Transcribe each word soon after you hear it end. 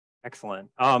Excellent.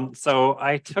 So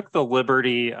I took the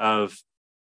liberty of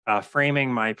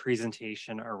framing my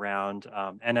presentation around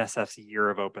NSF's Year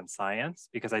of Open Science,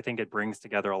 because I think it brings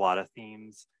together a lot of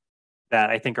themes that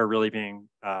I think are really being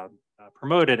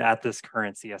promoted at this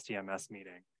current CSDMS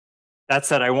meeting. That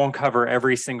said, I won't cover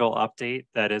every single update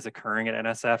that is occurring at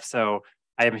NSF, so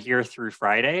I am here through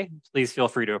Friday. Please feel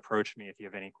free to approach me if you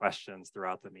have any questions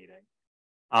throughout the meeting.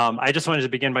 I just wanted to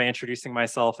begin by introducing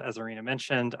myself. As Arena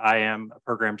mentioned, I am a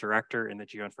program director in the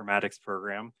Geoinformatics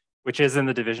program, which is in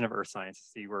the Division of Earth Sciences,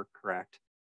 so you were correct.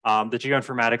 The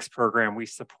Geoinformatics program, we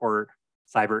support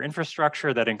cyber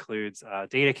infrastructure that includes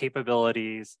data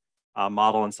capabilities,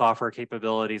 model and software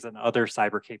capabilities, and other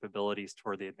cyber capabilities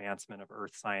toward the advancement of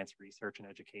Earth science research and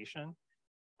education.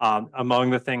 Among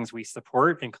the things we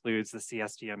support includes the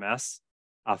CSDMS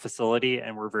facility,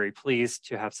 and we're very pleased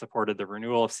to have supported the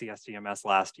renewal of CSDMS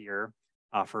last year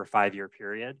for a 5-year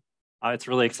period. It's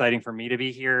really exciting for me to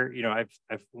be here. You know,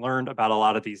 I've learned about a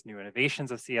lot of these new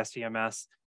innovations of CSDMS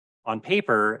on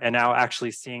paper, and now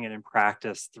actually seeing it in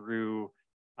practice through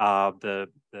the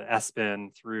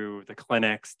SBIN, through the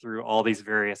clinics, through all these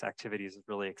various activities is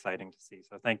really exciting to see.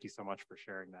 So thank you so much for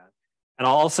sharing that. And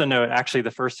I'll also note, actually,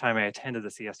 the first time I attended the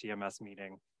CSDMS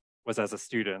meeting was as a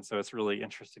student. So it's really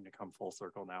interesting to come full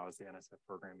circle now as the NSF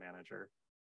program manager.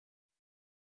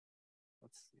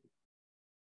 Let's see.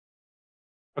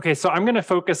 Okay, so I'm going to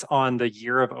focus on the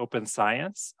Year of Open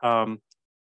Science.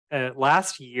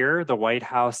 Last year, the White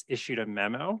House issued a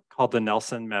memo called the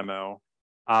Nelson Memo,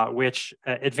 which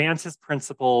advances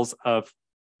principles of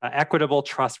equitable,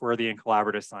 trustworthy, and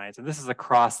collaborative science. And this is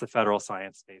across the federal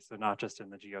science space, so not just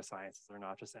in the geosciences or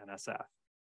not just NSF.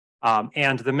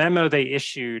 And the memo they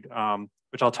issued,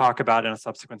 which I'll talk about in a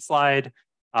subsequent slide,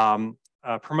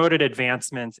 promoted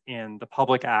advancements in the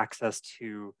public access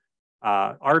to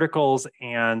articles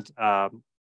and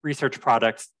research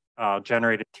products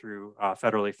generated through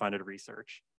federally funded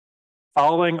research.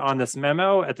 Following on this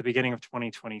memo, at the beginning of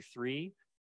 2023,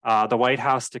 the White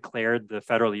House declared the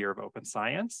Federal Year of Open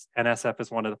Science. NSF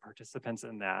is one of the participants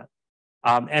in that.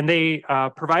 And they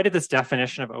provided this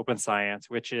definition of open science,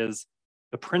 which is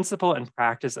the principle and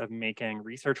practice of making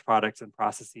research products and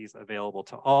processes available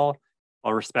to all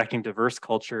while respecting diverse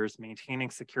cultures, maintaining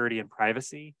security and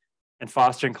privacy, and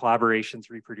fostering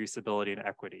collaborations, reproducibility, and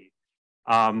equity.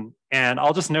 And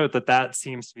I'll just note that that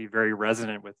seems to be very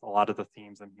resonant with a lot of the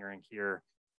themes I'm hearing here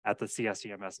at the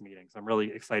CSDMS meetings. I'm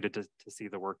really excited to see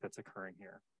the work that's occurring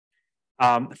here.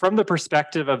 From the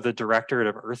perspective of the Directorate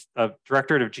of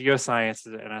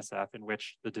Geosciences at NSF, in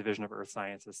which the Division of Earth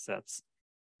Sciences sits,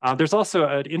 there's also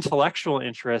an intellectual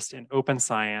interest in open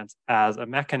science as a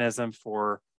mechanism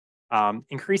for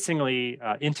increasingly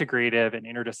integrative and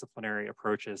interdisciplinary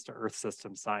approaches to Earth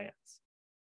system science.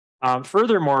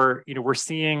 Furthermore, we're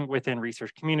seeing within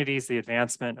research communities the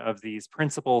advancement of these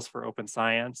principles for open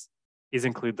science. These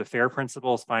include the FAIR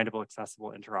principles: findable,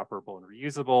 accessible, interoperable, and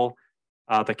reusable,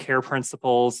 the CARE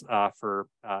principles for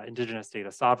indigenous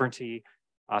data sovereignty,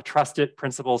 trusted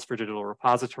principles for digital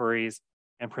repositories,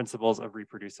 and principles of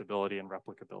reproducibility and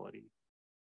replicability.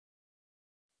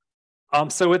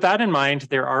 So with that in mind,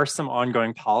 there are some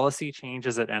ongoing policy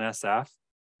changes at NSF.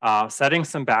 Setting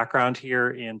some background here,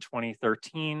 in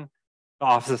 2013, the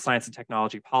Office of Science and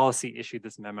Technology Policy issued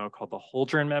this memo called the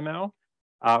Holdren Memo,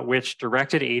 which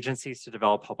directed agencies to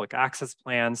develop public access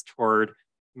plans toward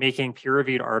making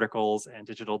peer-reviewed articles and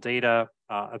digital data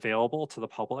available to the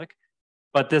public.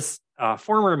 But this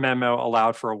former memo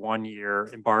allowed for a 1-year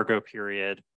embargo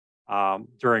period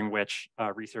during which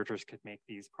researchers could make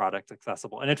these products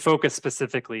accessible. And it focused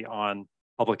specifically on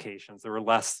publications. There were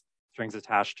less strings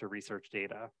attached to research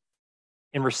data.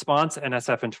 In response,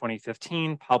 NSF in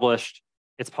 2015 published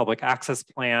its public access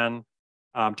plan,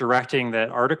 directing that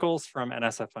articles from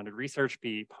NSF-funded research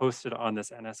be posted on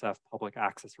this NSF public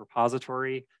access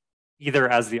repository, either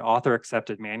as the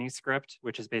author-accepted manuscript,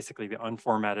 which is basically the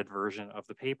unformatted version of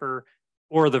the paper,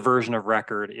 or the version of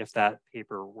record if that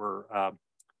paper were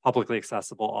publicly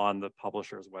accessible on the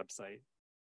publisher's website.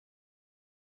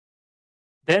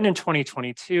 Then in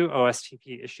 2022,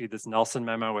 OSTP issued this Nelson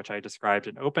Memo, which I described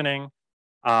in opening,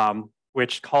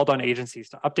 which called on agencies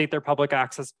to update their public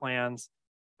access plans,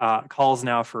 calls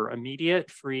now for immediate,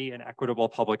 free, and equitable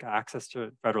public access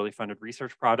to federally funded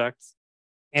research products.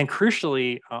 And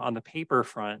crucially, on the paper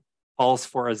front, calls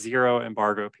for a 0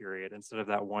 embargo period instead of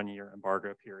that 1-year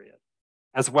embargo period,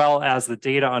 as well as the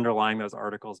data underlying those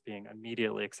articles being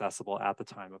immediately accessible at the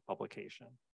time of publication.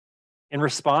 In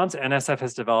response, NSF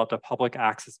has developed a Public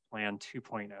Access Plan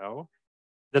 2.0.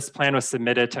 This plan was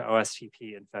submitted to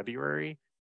OSTP in February.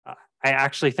 I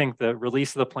actually think the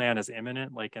release of the plan is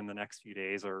imminent, like in the next few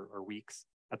days or weeks.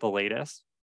 at the latest.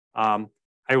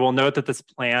 I will note that this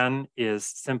plan is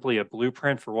simply a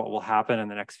blueprint for what will happen in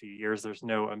the next few years. There's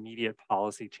no immediate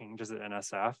policy changes at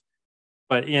NSF,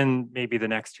 but in maybe the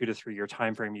next 2 to 3 year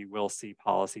timeframe, you will see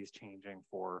policies changing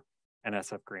for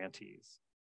NSF grantees.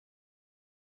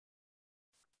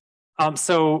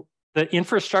 So the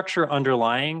infrastructure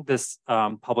underlying this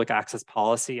public access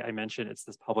policy, I mentioned it's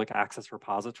this public access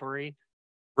repository.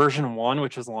 Version 1,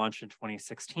 which was launched in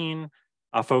 2016,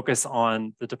 focus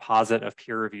on the deposit of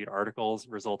peer-reviewed articles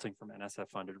resulting from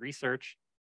NSF-funded research.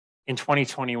 In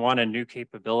 2021, a new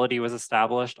capability was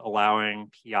established allowing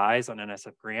PIs on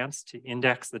NSF grants to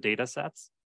index the data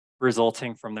sets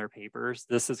resulting from their papers.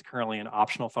 This is currently an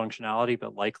optional functionality,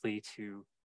 but likely to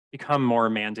become more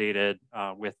mandated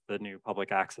with the new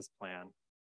public access plan.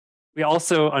 We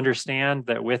also understand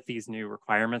that with these new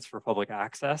requirements for public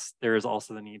access, there is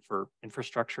also the need for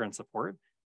infrastructure and support.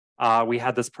 We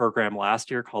had this program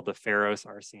last year called the FAIROS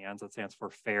RCNs, that stands for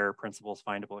Fair, Principles,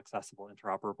 Findable, Accessible,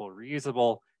 Interoperable,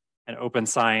 Reusable, and Open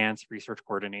Science Research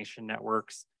Coordination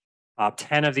Networks.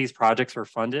 10 of these projects were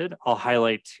funded. I'll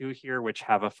highlight 2 here, which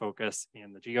have a focus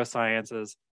in the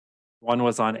geosciences. One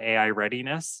was on AI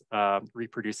readiness,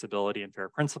 reproducibility, and fair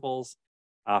principles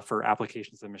for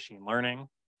applications of machine learning.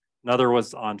 Another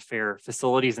was on fair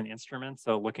facilities and instruments,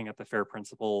 so looking at the fair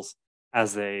principles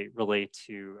as they relate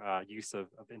to use of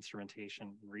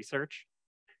instrumentation and research.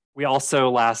 We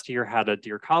also last year had a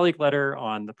Dear Colleague letter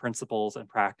on the principles and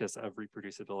practice of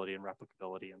reproducibility and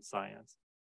replicability in science.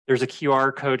 There's a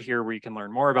QR code here where you can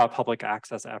learn more about public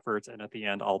access efforts, and at the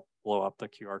end, I'll blow up the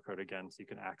QR code again so you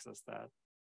can access that.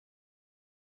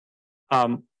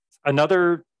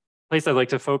 Another place I'd like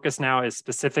to focus now is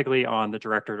specifically on the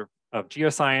Directorate of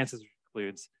Geosciences, which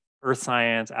includes earth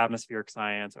science, atmospheric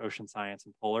science, ocean science,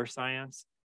 and polar science.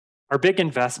 Our big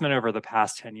investment over the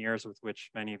past 10 years, with which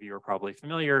many of you are probably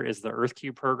familiar, is the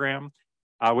EarthCube program,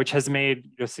 which has made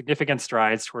significant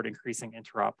strides toward increasing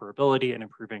interoperability and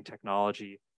improving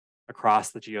technology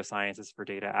across the geosciences for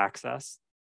data access.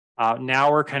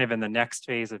 Now we're kind of in the next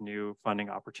phase of new funding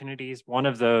opportunities. One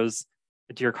of those,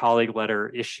 a Dear Colleague letter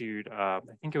issued, I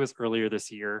think it was earlier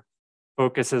this year,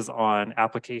 focuses on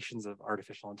applications of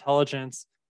artificial intelligence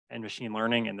and machine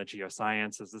learning in the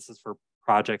geosciences. This is for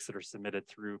projects that are submitted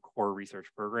through core research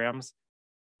programs.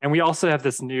 And we also have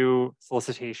this new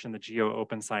solicitation, the Geo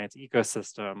Open Science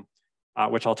Ecosystem,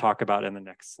 which I'll talk about in the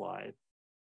next slide.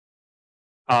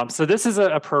 So this is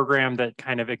a program that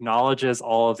kind of acknowledges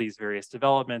all of these various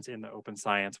developments in the open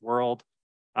science world,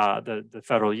 the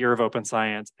Federal Year of Open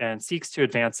Science, and seeks to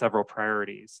advance several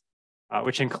priorities,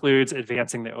 which includes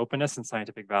advancing the openness and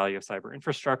scientific value of cyber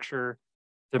infrastructure,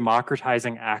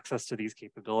 democratizing access to these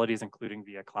capabilities, including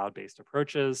via cloud-based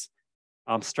approaches,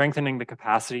 strengthening the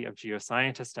capacity of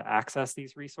geoscientists to access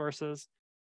these resources,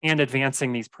 and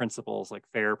advancing these principles like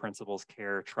fair principles,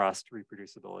 care, trust,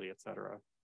 reproducibility, et cetera.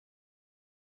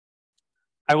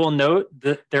 I will note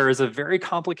that there is a very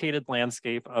complicated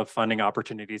landscape of funding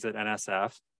opportunities at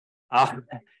NSF.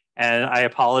 And I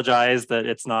apologize that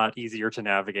it's not easier to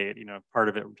navigate. Part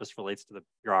of it just relates to the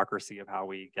bureaucracy of how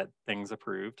we get things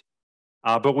approved.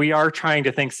 But we are trying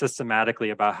to think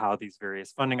systematically about how these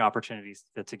various funding opportunities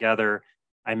fit together.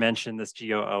 I mentioned this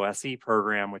GeoOSE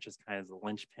program, which is kind of the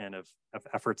linchpin of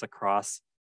efforts across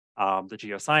the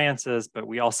geosciences, but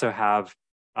we also have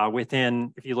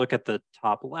within, if you look at the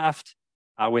top left,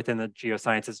 within the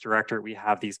Geosciences Directorate, we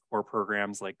have these core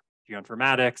programs like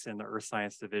geoinformatics in the Earth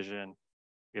Science Division.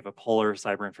 We have a Polar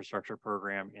Cyber Infrastructure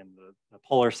program in the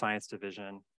Polar Science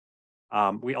Division.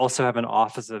 We also have an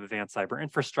Office of Advanced Cyber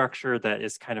Infrastructure that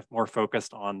is kind of more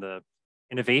focused on the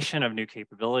innovation of new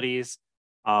capabilities.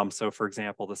 So for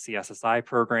example, the CSSI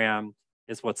program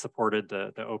is what supported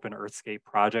the Open Earthscape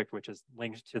project, which is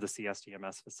linked to the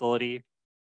CSDMS facility.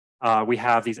 We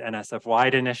have these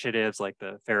NSF-wide initiatives like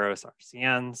the FAIROS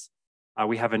RCNs.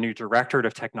 We have a new Directorate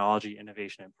of Technology,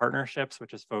 Innovation, and Partnerships,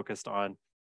 which is focused on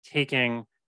taking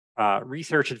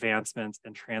research advancements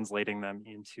and translating them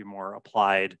into more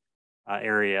applied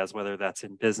areas, whether that's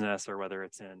in business or whether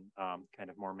it's in kind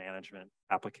of more management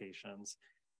applications.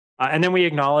 And then we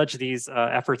acknowledge these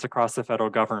efforts across the federal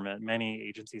government, many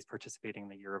agencies participating in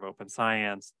the Year of Open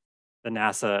Science, the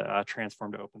NASA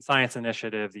Transform to Open Science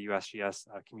Initiative, the USGS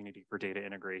Community for Data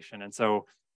Integration. And so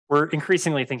we're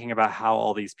increasingly thinking about how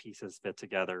all these pieces fit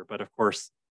together. But of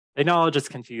course, acknowledge it's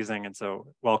confusing, and so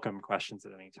welcome questions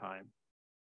at any time.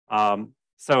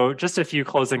 So just a few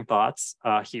closing thoughts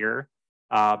here.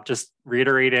 Just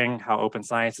reiterating how open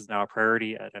science is now a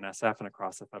priority at NSF and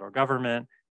across the federal government.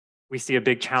 We see a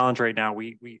big challenge right now.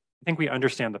 I think we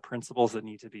understand the principles that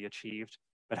need to be achieved,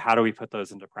 but how do we put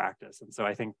those into practice? And so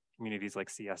I think communities like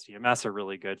CSDMS are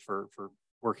really good for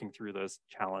working through those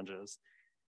challenges.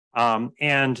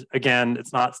 And again,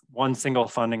 it's not one single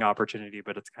funding opportunity,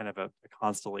 but it's kind of a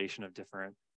constellation of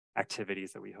different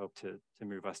activities that we hope to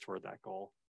move us toward that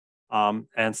goal.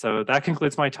 And so that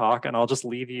concludes my talk, and I'll just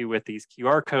leave you with these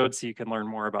QR codes so you can learn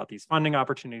more about these funding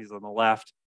opportunities on the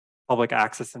left, public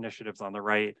access initiatives on the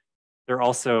right. There are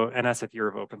also NSF Year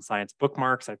of Open Science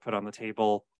bookmarks I put on the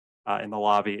table in the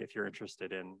lobby if you're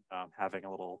interested in having a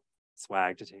little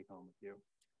swag to take home with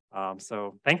you.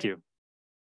 So thank you.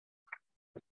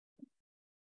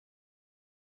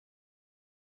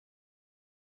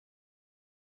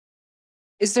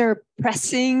 Is there a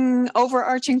pressing,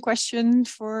 overarching question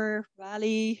for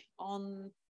Raleigh on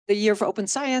the Year of Open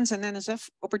Science and NSF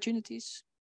opportunities?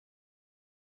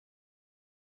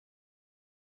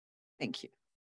 Thank you.